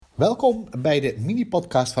Welkom bij de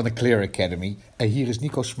mini-podcast van de Clear Academy. En hier is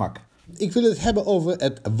Nico Smak. Ik wil het hebben over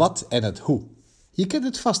het wat en het hoe. Je kent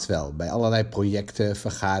het vast wel bij allerlei projecten,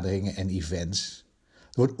 vergaderingen en events. Er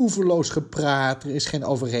wordt oeverloos gepraat, er is geen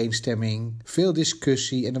overeenstemming, veel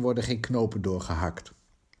discussie en er worden geen knopen doorgehakt.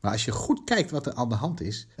 Maar als je goed kijkt wat er aan de hand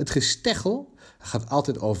is, het gesteggel gaat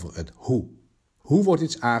altijd over het hoe. Hoe wordt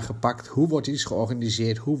iets aangepakt? Hoe wordt iets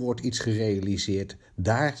georganiseerd? Hoe wordt iets gerealiseerd?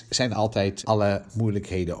 Daar zijn altijd alle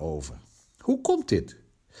moeilijkheden over. Hoe komt dit?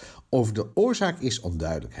 Over de oorzaak is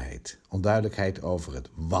onduidelijkheid. Onduidelijkheid over het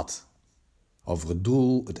wat. Over het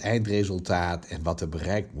doel, het eindresultaat en wat er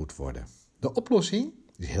bereikt moet worden. De oplossing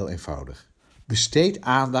is heel eenvoudig. Besteed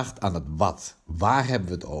aandacht aan het wat. Waar hebben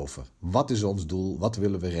we het over? Wat is ons doel? Wat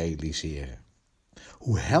willen we realiseren?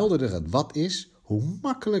 Hoe helderder het wat is, hoe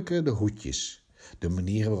makkelijker de hoedjes. De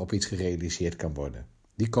manieren waarop iets gerealiseerd kan worden.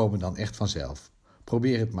 Die komen dan echt vanzelf.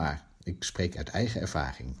 Probeer het maar. Ik spreek uit eigen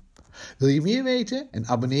ervaring. Wil je meer weten en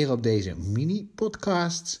abonneren op deze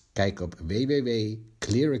mini-podcasts? Kijk op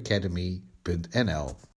www.clearacademy.nl.